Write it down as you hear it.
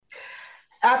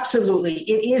Absolutely.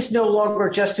 It is no longer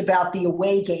just about the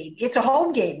away game. It's a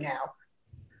home game now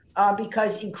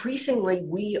because increasingly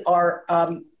we are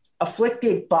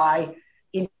afflicted by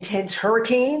intense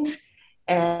hurricanes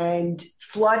and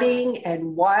flooding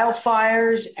and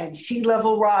wildfires and sea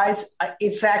level rise.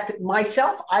 In fact,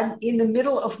 myself, I'm in the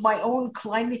middle of my own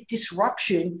climate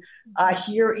disruption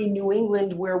here in New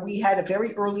England, where we had a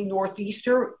very early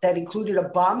northeaster that included a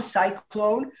bomb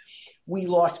cyclone. We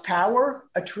lost power.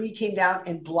 A tree came down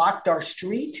and blocked our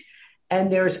street.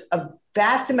 And there's a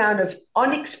vast amount of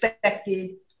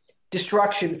unexpected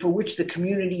destruction for which the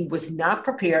community was not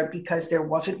prepared because there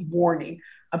wasn't warning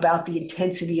about the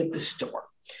intensity of the storm.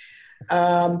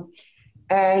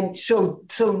 And so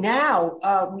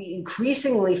now we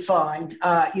increasingly find,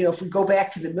 if we go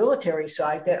back to the military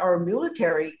side, that our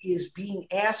military is being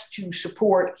asked to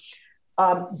support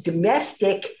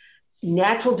domestic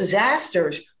natural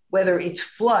disasters, whether it's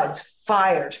floods,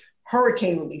 fires,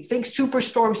 hurricane relief. Think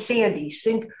Superstorm Sandy,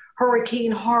 think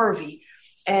Hurricane Harvey,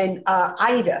 and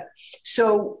Ida.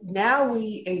 So now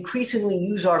we increasingly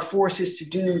use our forces to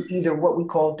do either what we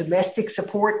call domestic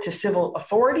support to civil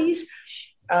authorities,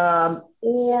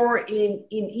 or in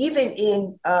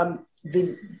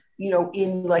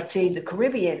let's say the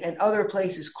Caribbean and other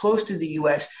places close to the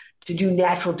U.S. to do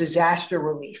natural disaster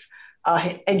relief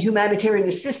and humanitarian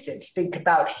assistance. Think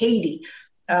about Haiti,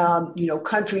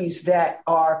 countries that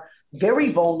are very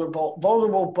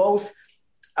vulnerable both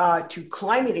to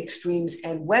climate extremes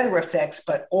and weather effects,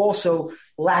 but also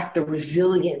lack the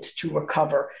resilience to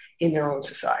recover in their own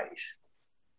societies.